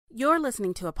You're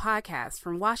listening to a podcast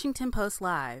from Washington Post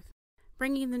Live,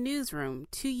 bringing the newsroom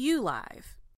to you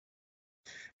live.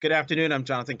 Good afternoon. I'm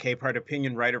Jonathan Capehart,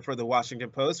 opinion writer for The Washington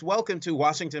Post. Welcome to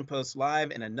Washington Post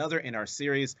Live and another in our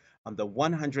series on the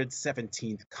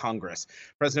 117th Congress.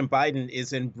 President Biden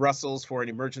is in Brussels for an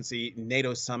emergency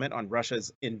NATO summit on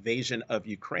Russia's invasion of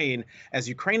Ukraine, as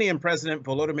Ukrainian President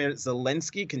Volodymyr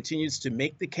Zelensky continues to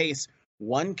make the case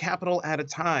one capital at a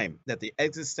time that the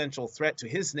existential threat to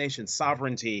his nation's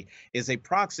sovereignty is a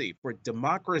proxy for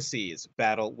democracy's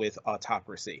battle with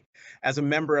autocracy. As a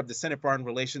member of the Senate Foreign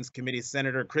Relations Committee,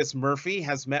 Senator Chris Murphy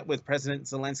has met with President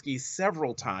Zelensky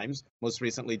several times, most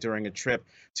recently during a trip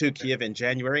to Kiev in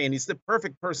January, and he's the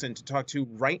perfect person to talk to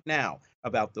right now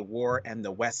about the war and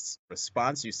the West's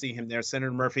response. You see him there,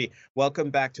 Senator Murphy. Welcome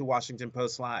back to Washington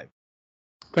Post Live.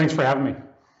 Thanks for having me.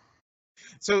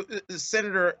 So,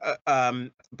 Senator, a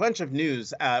bunch of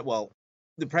news. The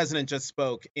president just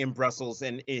spoke in Brussels,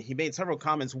 and he made several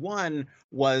comments. One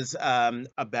was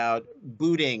about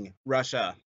booting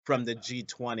Russia from the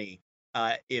G20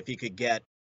 if he could get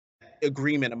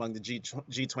agreement among the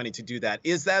G20 to do that.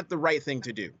 Is that the right thing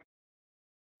to do?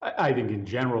 I think in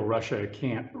general, Russia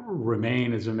can't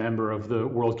remain as a member of the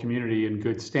world community in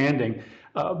good standing.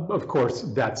 Of course,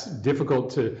 that's difficult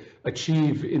to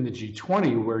achieve in the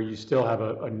G20, where you still have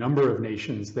a number of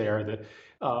nations there that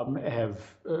have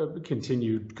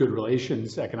continued good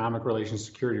relations, economic relations,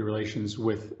 security relations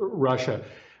with Russia.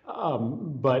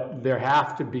 But there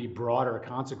have to be broader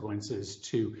consequences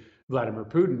to Vladimir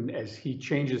Putin as he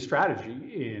changes strategy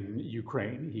in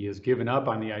Ukraine. He has given up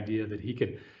on the idea that he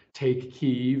could take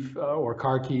Kyiv or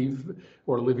Kharkiv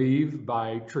or Lviv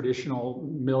by traditional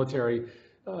military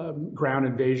ground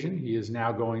invasion. He is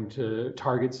now going to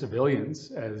target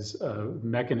civilians as a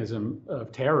mechanism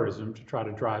of terrorism to try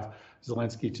to drive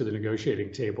Zelensky to the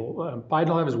negotiating table. Biden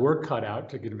will have his work cut out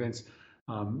to convince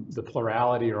the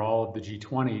plurality or all of the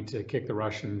G20 to kick the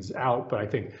Russians out. But I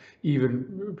think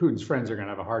even Putin's friends are going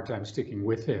to have a hard time sticking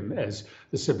with him as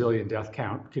the civilian death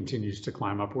count continues to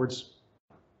climb upwards.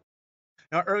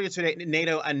 Now, earlier today,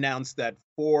 NATO announced that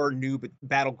 4 new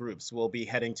battle groups will be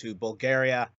heading to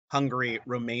Bulgaria, Hungary,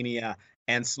 Romania,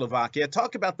 and Slovakia.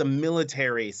 Talk about the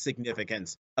military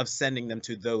significance of sending them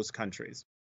to those countries.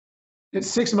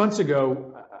 6 months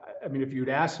ago, I mean, if you'd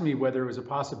asked me whether it was a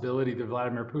possibility that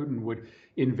Vladimir Putin would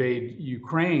invade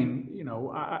Ukraine,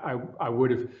 I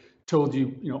would have told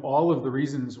you, all of the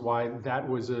reasons why that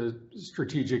was a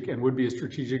strategic and would be a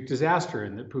strategic disaster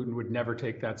and that Putin would never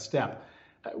take that step.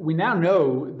 We now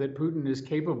know that Putin is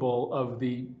capable of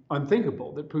the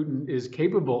unthinkable, that Putin is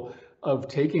capable of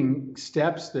taking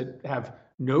steps that have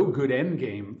no good end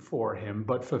game for him,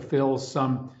 but fulfill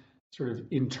some sort of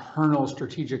internal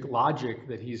strategic logic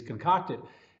that he's concocted.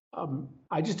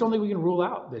 I just don't think we can rule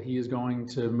out that he is going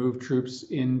to move troops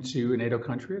into a NATO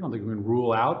country. I don't think we can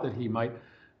rule out that he might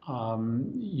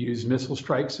use missile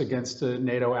strikes against a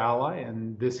NATO ally.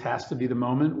 And this has to be the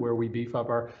moment where we beef up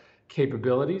our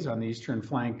capabilities on the eastern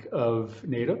flank of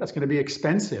NATO. That's going to be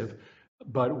expensive,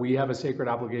 but we have a sacred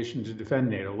obligation to defend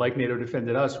NATO, like NATO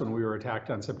defended us when we were attacked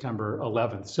on September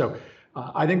 11th. So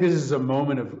I think this is a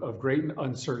moment of great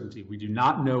uncertainty. We do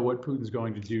not know what Putin's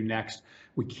going to do next.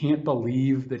 We can't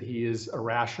believe that he is a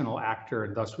rational actor,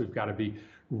 and thus we've got to be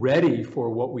ready for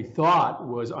what we thought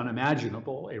was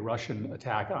unimaginable, a Russian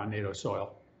attack on NATO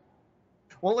soil.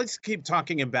 Well, let's keep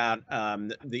talking about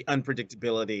the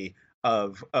unpredictability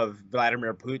of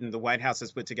Vladimir Putin. The White House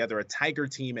has put together a Tiger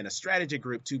team and a strategy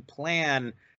group to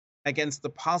plan against the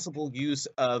possible use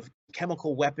of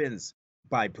chemical weapons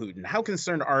by Putin. How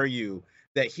concerned are you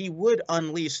that he would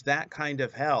unleash that kind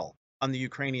of hell on the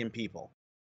Ukrainian people?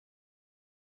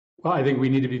 Well, I think we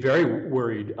need to be very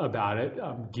worried about it,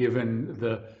 given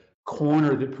the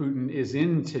corner that Putin is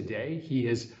in today. He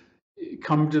has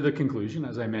come to the conclusion,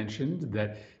 as I mentioned,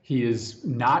 that he is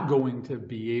not going to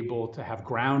be able to have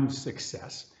ground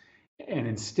success. And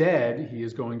instead, he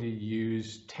is going to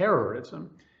use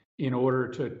terrorism in order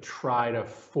to try to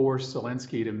force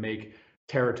Zelensky to make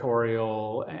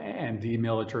territorial and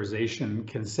demilitarization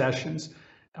concessions.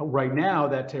 Right now,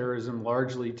 that terrorism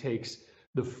largely takes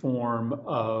the form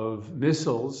of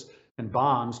missiles and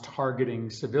bombs targeting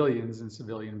civilians and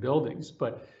civilian buildings.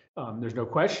 But there's no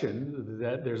question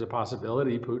that there's a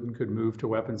possibility Putin could move to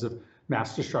weapons of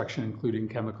mass destruction, including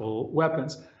chemical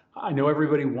weapons. I know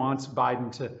everybody wants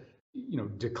Biden to,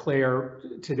 declare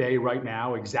today, right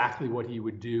now, exactly what he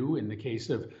would do in the case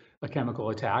of a chemical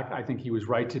attack. I think he was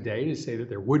right today to say that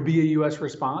there would be a U.S.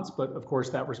 response, but of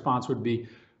course that response would be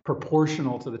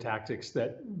proportional to the tactics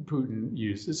that Putin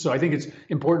uses. So I think it's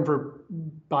important for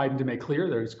Biden to make clear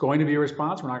there's going to be a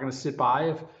response. We're not going to sit by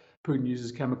if Putin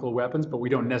uses chemical weapons, but we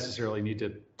don't necessarily need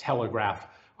to telegraph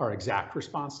our exact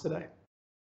response today.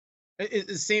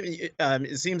 It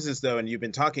seems as though, and you've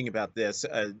been talking about this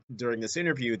during this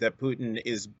interview, that Putin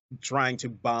is trying to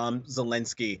bomb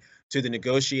Zelensky to the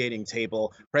negotiating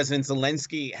table. President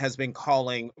Zelensky has been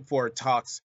calling for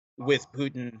talks with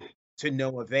Putin to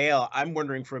no avail. I'm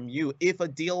wondering from you, if a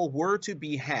deal were to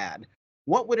be had,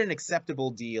 what would an acceptable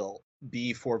deal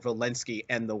be for Zelensky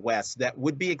and the West that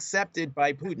would be accepted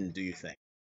by Putin, do you think?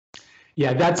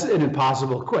 Yeah, that's an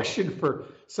impossible question for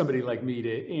somebody like me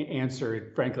to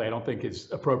answer. Frankly, I don't think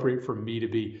it's appropriate for me to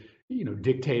be,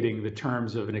 dictating the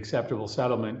terms of an acceptable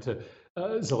settlement to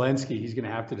Zelensky. He's going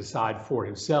to have to decide for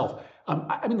himself.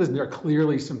 I mean, listen, there are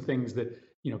clearly some things that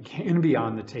can be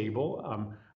on the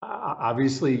table.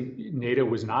 Obviously, NATO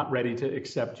was not ready to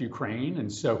accept Ukraine,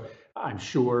 and so I'm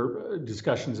sure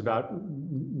discussions about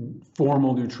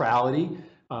formal neutrality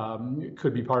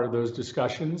could be part of those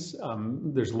discussions.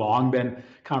 There's long been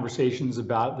conversations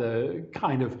about the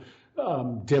kind of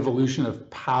devolution of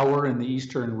power in the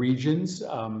eastern regions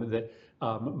that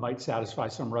might satisfy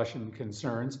some Russian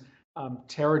concerns.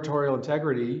 Territorial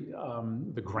integrity,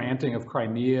 the granting of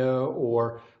Crimea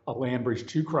or a land bridge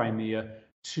to Crimea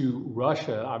to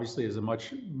Russia, obviously is a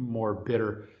much more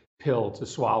bitter pill to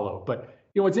swallow. But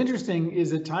what's interesting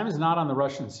is that time is not on the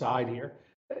Russian side here.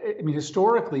 I mean,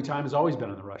 historically, time has always been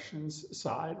on the Russians'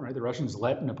 side, right? The Russians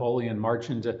let Napoleon march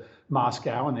into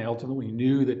Moscow, and they ultimately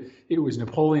knew that it was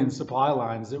Napoleon's supply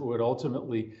lines that would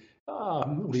ultimately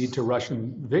lead to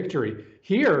Russian victory.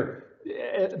 Here,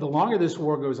 the longer this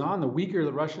war goes on, the weaker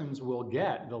the Russians will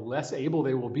get, the less able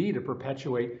they will be to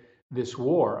perpetuate this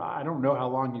war. I don't know how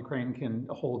long Ukraine can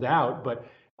hold out, but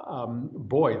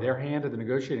boy, their hand at the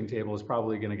negotiating table is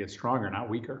probably going to get stronger, not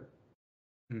weaker.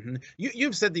 Mm-hmm.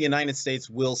 You've said the United States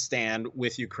will stand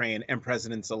with Ukraine, and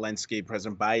President Zelensky,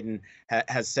 President Biden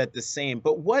has said the same.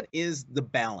 But what is the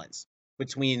balance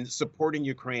between supporting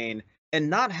Ukraine and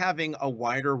not having a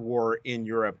wider war in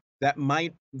Europe that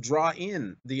might draw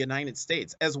in the United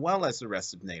States as well as the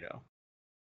rest of NATO?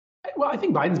 Well, I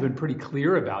think Biden's been pretty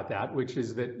clear about that, which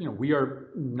is that we are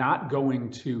not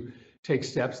going to take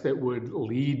steps that would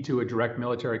lead to a direct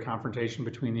military confrontation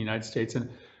between the United States and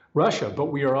Russia, but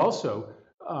we are also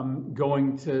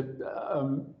going to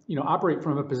operate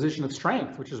from a position of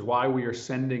strength, which is why we are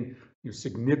sending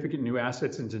significant new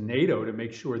assets into NATO to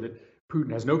make sure that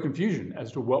Putin has no confusion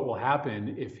as to what will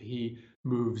happen if he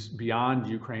moves beyond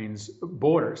Ukraine's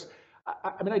borders.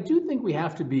 I mean, I do think we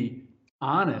have to be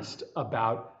honest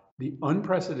about the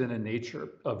unprecedented nature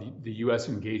of the U.S.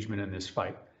 engagement in this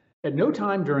fight. At no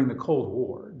time during the Cold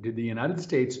War did the United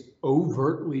States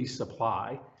overtly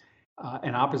supply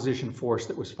an opposition force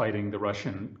that was fighting the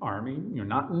Russian army,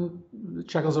 not in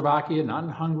Czechoslovakia, not in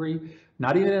Hungary,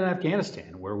 not even in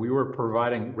Afghanistan, where we were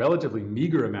providing relatively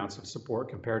meager amounts of support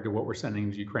compared to what we're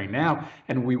sending to Ukraine now,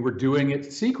 and we were doing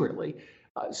it secretly.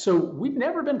 So we've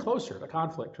never been closer to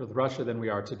conflict with Russia than we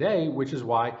are today, which is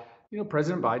why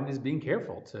President Biden is being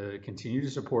careful to continue to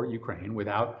support Ukraine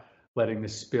without letting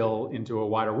this spill into a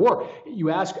wider war. You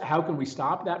ask, how can we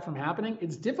stop that from happening?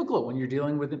 It's difficult when you're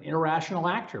dealing with an irrational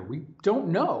actor. We don't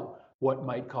know what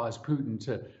might cause Putin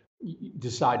to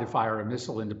decide to fire a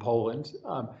missile into Poland.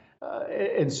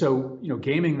 And so,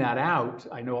 gaming that out,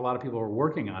 I know a lot of people are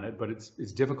working on it, but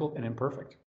it's difficult and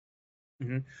imperfect.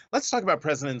 Mm-hmm. Let's talk about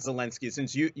President Zelensky,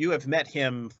 since you have met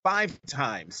him 5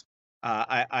 times.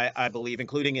 I believe,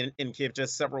 including in Kiev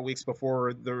just several weeks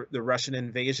before the Russian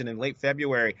invasion in late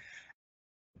February.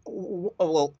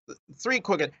 Well, 3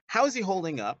 quick. How is he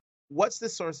holding up? What's the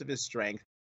source of his strength?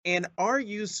 And are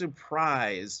you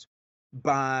surprised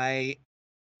by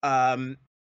how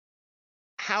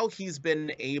he's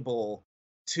been able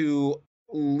to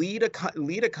lead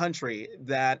a country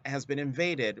that has been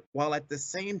invaded while at the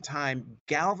same time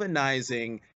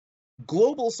galvanizing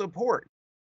global support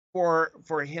for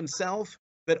himself,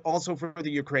 but also for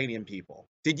the Ukrainian people?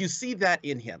 Did you see that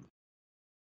in him?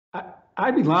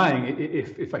 I'd be lying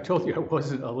if I told you I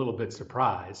wasn't a little bit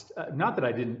surprised. Not that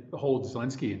I didn't hold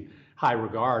Zelensky in high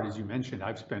regard, as you mentioned.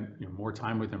 I've spent more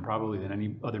time with him probably than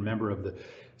any other member of the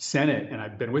Senate, and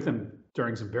I've been with him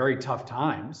during some very tough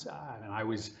times. And I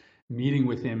was meeting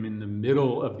with him in the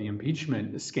middle of the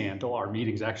impeachment scandal. Our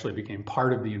meetings actually became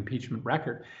part of the impeachment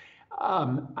record.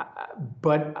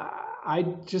 But I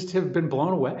just have been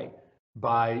blown away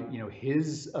by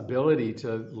his ability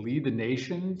to lead the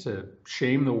nation, to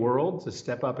shame the world, to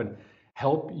step up and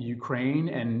help Ukraine,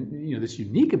 and this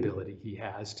unique ability he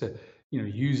has to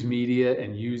use media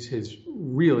and use his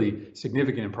really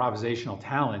significant improvisational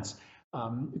talents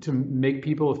to make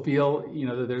people feel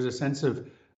that there's a sense of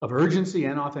of urgency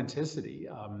and authenticity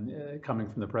coming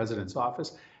from the president's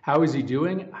office. How is he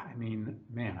doing? I mean,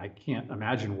 man, I can't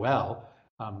imagine well,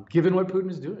 given what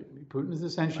Putin is doing. Putin has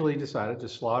essentially decided to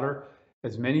slaughter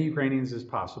as many Ukrainians as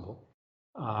possible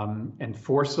and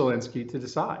force Zelensky to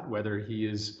decide whether he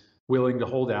is willing to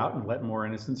hold out and let more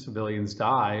innocent civilians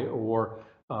die or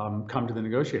come to the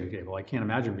negotiating table. I can't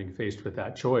imagine being faced with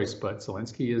that choice, but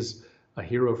Zelensky is a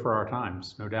hero for our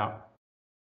times, no doubt.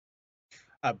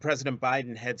 President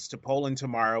Biden heads to Poland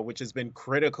tomorrow, which has been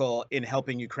critical in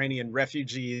helping Ukrainian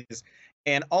refugees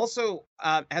and also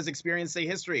has experienced a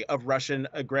history of Russian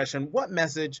aggression. What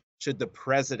message should the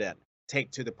president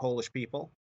take to the Polish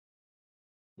people?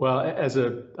 Well,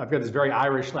 I've got this very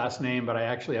Irish last name, but I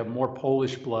actually have more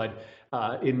Polish blood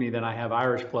in me than I have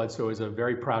Irish blood. So as a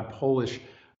very proud Polish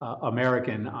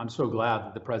American, I'm so glad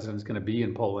that the president's going to be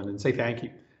in Poland and say thank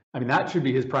you. I mean, that should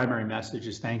be his primary message,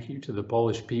 is thank you to the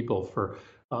Polish people for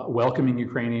welcoming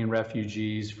Ukrainian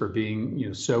refugees, for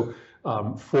being so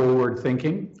forward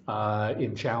thinking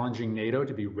in challenging NATO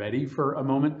to be ready for a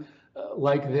moment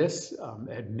like this.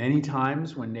 At many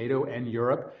times when NATO and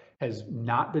Europe has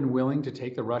not been willing to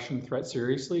take the Russian threat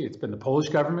seriously, it's been the Polish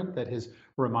government that has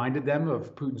reminded them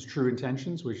of Putin's true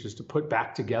intentions, which is to put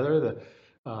back together the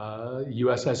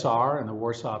USSR and the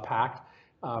Warsaw Pact.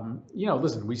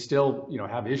 Listen, we still,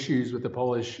 have issues with the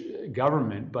Polish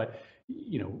government, but,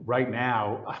 right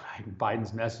now,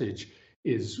 Biden's message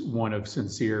is one of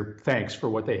sincere thanks for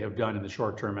what they have done in the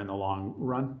short term and the long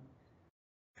run.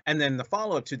 And then the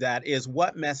follow-up to that is,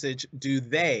 what message do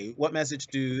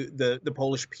the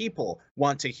Polish people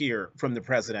want to hear from the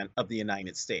president of the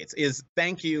United States? Is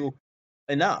thank you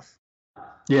enough?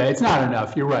 Yeah, it's not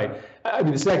enough. You're right. I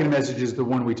mean, the second message is the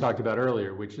one we talked about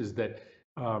earlier, which is that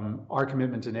our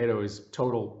commitment to NATO is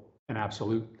total and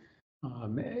absolute.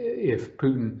 If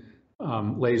Putin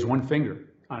lays one finger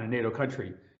on a NATO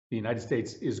country, the United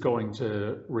States is going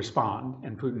to respond,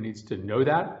 and Putin needs to know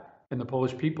that, and the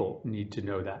Polish people need to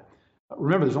know that.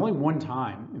 Remember, there's only one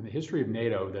time in the history of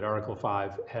NATO that Article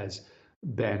 5 has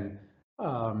been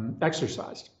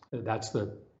exercised. That's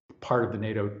the part of the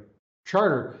NATO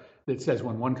charter that says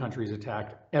when one country is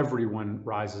attacked, everyone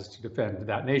rises to defend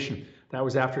that nation. That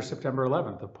was after September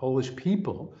 11th. The Polish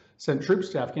people sent troops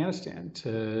to Afghanistan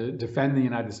to defend the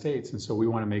United States. And so we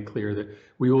want to make clear that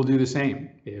we will do the same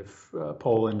if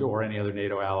Poland or any other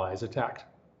NATO ally is attacked.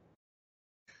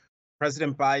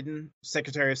 President Biden,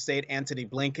 Secretary of State Antony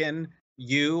Blinken,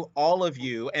 all of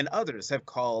you, and others have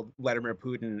called Vladimir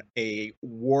Putin a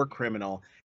war criminal.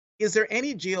 Is there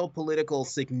any geopolitical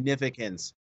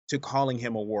significance to calling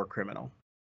him a war criminal?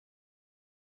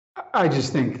 I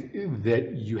just think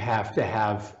that you have to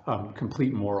have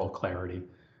complete moral clarity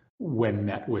when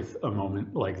met with a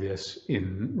moment like this,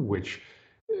 in which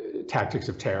tactics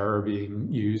of terror are being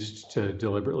used to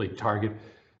deliberately target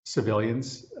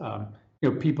civilians.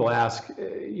 People ask,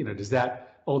 does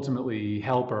that ultimately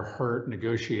help or hurt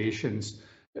negotiations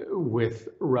with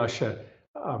Russia?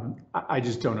 I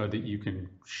just don't know that you can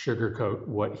sugarcoat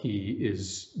what he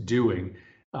is doing.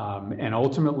 And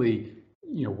ultimately,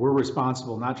 we're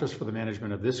responsible not just for the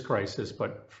management of this crisis,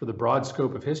 but for the broad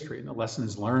scope of history and the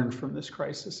lessons learned from this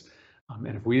crisis.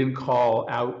 And if we didn't call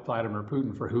out Vladimir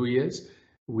Putin for who he is,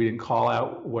 we didn't call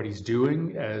out what he's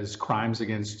doing as crimes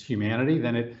against humanity,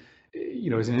 then it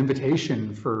is an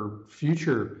invitation for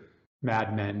future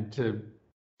madmen to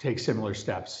take similar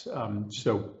steps.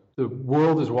 So the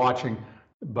world is watching,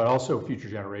 but also future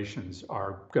generations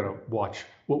are going to watch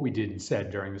what we did and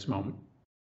said during this moment.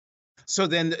 So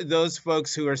then those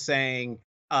folks who are saying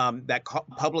that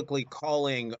publicly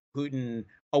calling Putin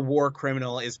a war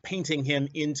criminal is painting him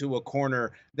into a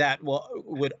corner that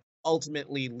would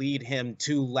ultimately lead him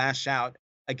to lash out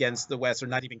against the West or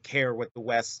not even care what the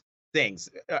West thinks.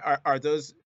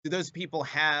 Do those people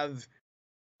have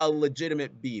a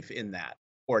legitimate beef in that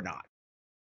or not?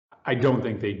 I don't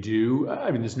think they do.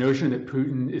 I mean, this notion that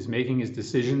Putin is making his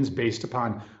decisions based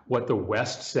upon what the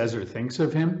West says or thinks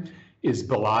of him is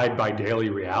belied by daily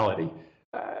reality.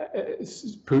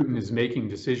 Putin is making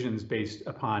decisions based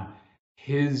upon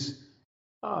his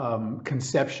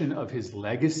conception of his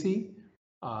legacy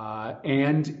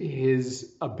and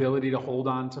his ability to hold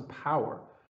on to power.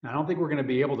 Now, I don't think we're going to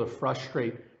be able to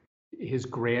frustrate his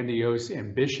grandiose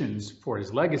ambitions for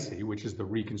his legacy, which is the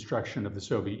reconstruction of the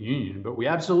Soviet Union, but we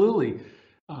absolutely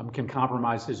can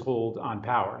compromise his hold on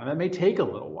power. Now, that may take a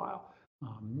little while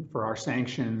for our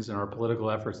sanctions and our political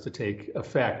efforts to take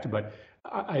effect, but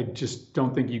I just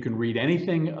don't think you can read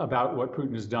anything about what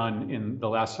Putin has done in the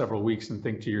last several weeks and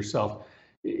think to yourself,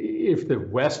 if the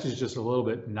West is just a little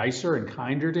bit nicer and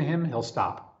kinder to him, he'll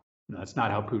stop. And that's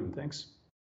not how Putin thinks.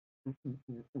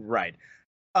 Right.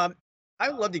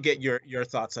 I'd love to get your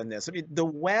thoughts on this. I mean, the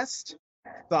West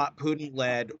thought Putin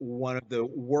led one of the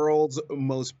world's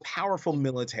most powerful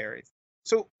militaries.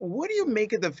 So, what do you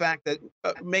make of the fact that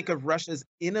make of Russia's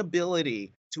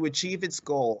inability to achieve its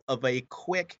goal of a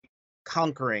quick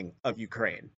conquering of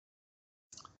Ukraine?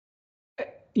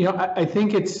 I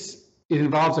think it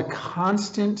involves a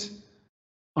constant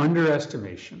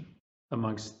underestimation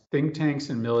amongst think tanks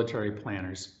and military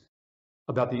planners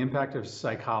about the impact of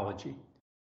psychology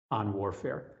on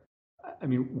warfare. I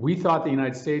mean, we thought the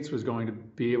United States was going to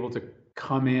be able to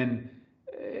come in,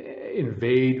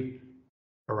 invade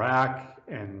Iraq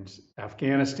and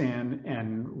Afghanistan,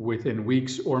 and within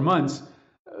weeks or months,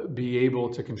 be able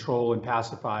to control and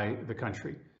pacify the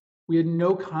country. We had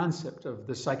no concept of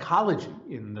the psychology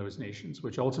in those nations,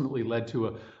 which ultimately led to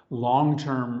a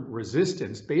long-term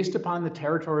resistance based upon the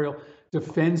territorial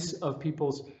defense of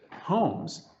people's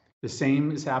homes. The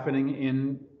same is happening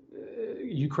in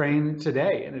Ukraine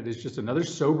today, and it is just another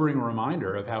sobering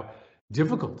reminder of how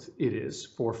difficult it is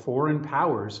for foreign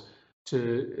powers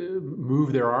to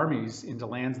move their armies into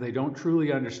lands they don't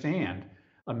truly understand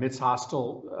amidst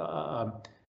hostile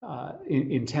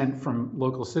intent from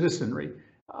local citizenry.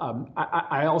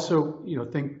 I also,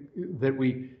 think that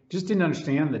we just didn't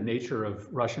understand the nature of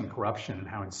Russian corruption and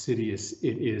how insidious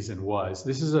it is and was.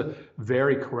 This is a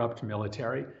very corrupt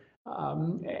military,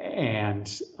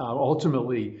 and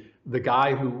ultimately, the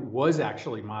guy who was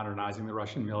actually modernizing the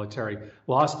Russian military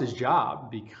lost his job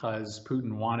because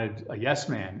Putin wanted a yes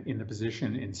man in the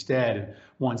position instead. And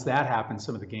once that happened,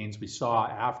 some of the gains we saw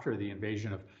after the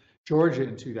invasion of Georgia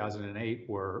in 2008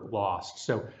 were lost.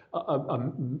 So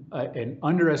an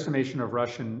underestimation of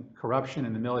Russian corruption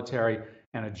in the military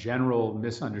and a general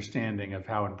misunderstanding of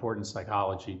how important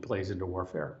psychology plays into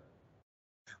warfare.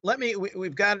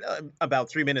 We've got about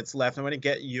 3 minutes left. I want to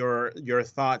get your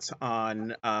thoughts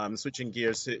on switching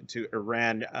gears to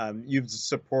Iran. You've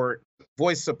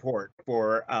voiced support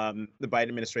for the Biden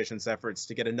administration's efforts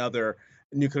to get another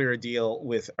nuclear deal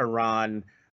with Iran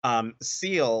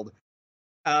sealed.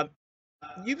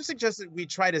 You've suggested we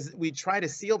try to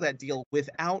seal that deal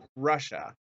without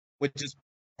Russia, which is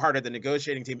part of the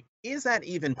negotiating team. Is that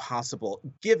even possible,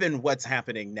 given what's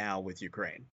happening now with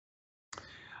Ukraine?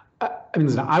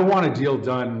 I want a deal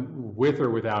done with or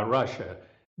without Russia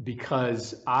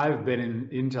because I've been in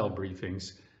intel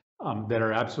briefings that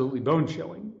are absolutely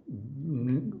bone-chilling.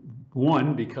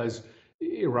 One, because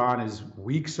Iran is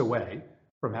weeks away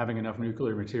from having enough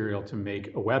nuclear material to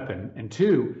make a weapon. And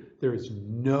two, there is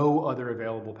no other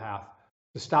available path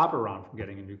to stop Iran from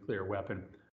getting a nuclear weapon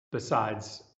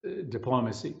besides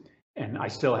diplomacy. And I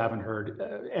still haven't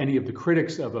heard any of the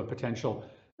critics of a potential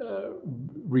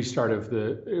restart of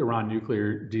the Iran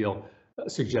nuclear deal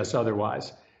suggests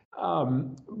otherwise.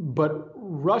 But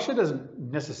Russia doesn't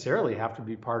necessarily have to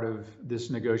be part of this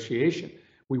negotiation.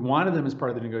 We wanted them as part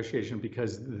of the negotiation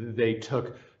because they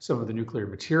took some of the nuclear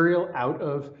material out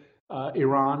of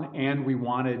Iran, and we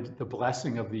wanted the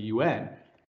blessing of the UN.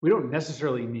 We don't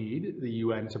necessarily need the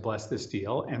UN to bless this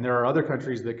deal, and there are other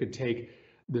countries that could take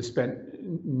the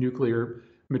spent nuclear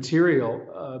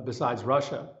material besides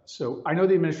Russia. So I know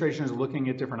the administration is looking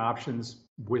at different options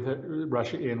with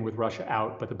Russia in, with Russia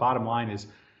out, but the bottom line is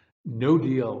no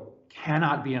deal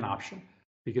cannot be an option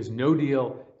because no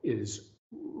deal is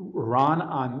Iran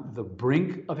on the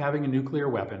brink of having a nuclear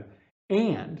weapon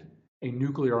and a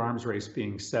nuclear arms race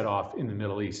being set off in the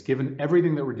Middle East. Given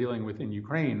everything that we're dealing with in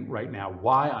Ukraine right now,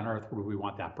 why on earth would we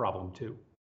want that problem too?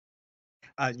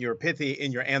 You're pithy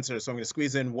in your answer, so I'm going to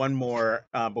squeeze in one more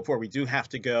before we do have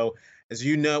to go. As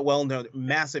you know,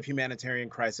 massive humanitarian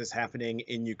crisis happening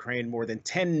in Ukraine. More than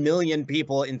 10 million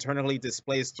people internally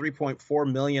displaced.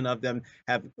 3.4 million of them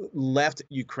have left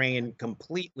Ukraine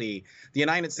completely. The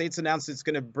United States announced it's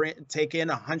going to take in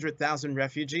 100,000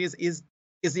 refugees. Is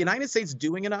the United States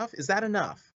doing enough? Is that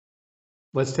enough?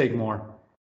 Let's take more.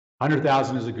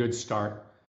 100,000 is a good start.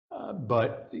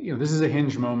 But this is a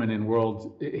hinge moment in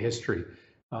world history.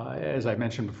 As I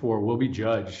mentioned before, we'll be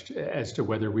judged as to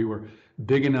whether we were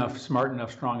big enough, smart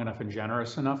enough, strong enough, and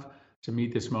generous enough to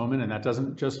meet this moment. And that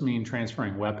doesn't just mean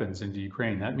transferring weapons into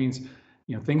Ukraine. That means,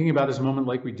 thinking about this moment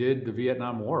like we did the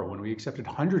Vietnam War, when we accepted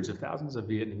hundreds of thousands of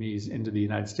Vietnamese into the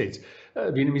United States,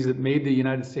 Vietnamese that made the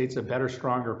United States a better,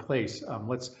 stronger place.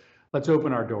 Let's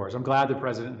open our doors. I'm glad the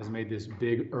president has made this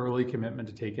big early commitment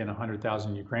to take in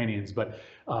 100,000 Ukrainians, but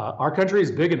our country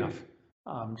is big enough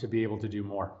to be able to do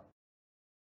more.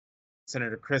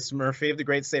 Senator Chris Murphy of the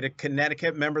great state of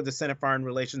Connecticut, member of the Senate Foreign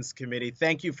Relations Committee.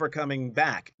 Thank you for coming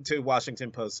back to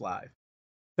Washington Post Live.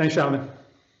 Thanks, Jonathan.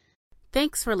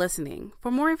 Thanks for listening. For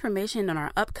more information on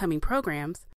our upcoming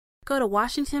programs, go to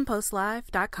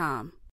WashingtonPostLive.com.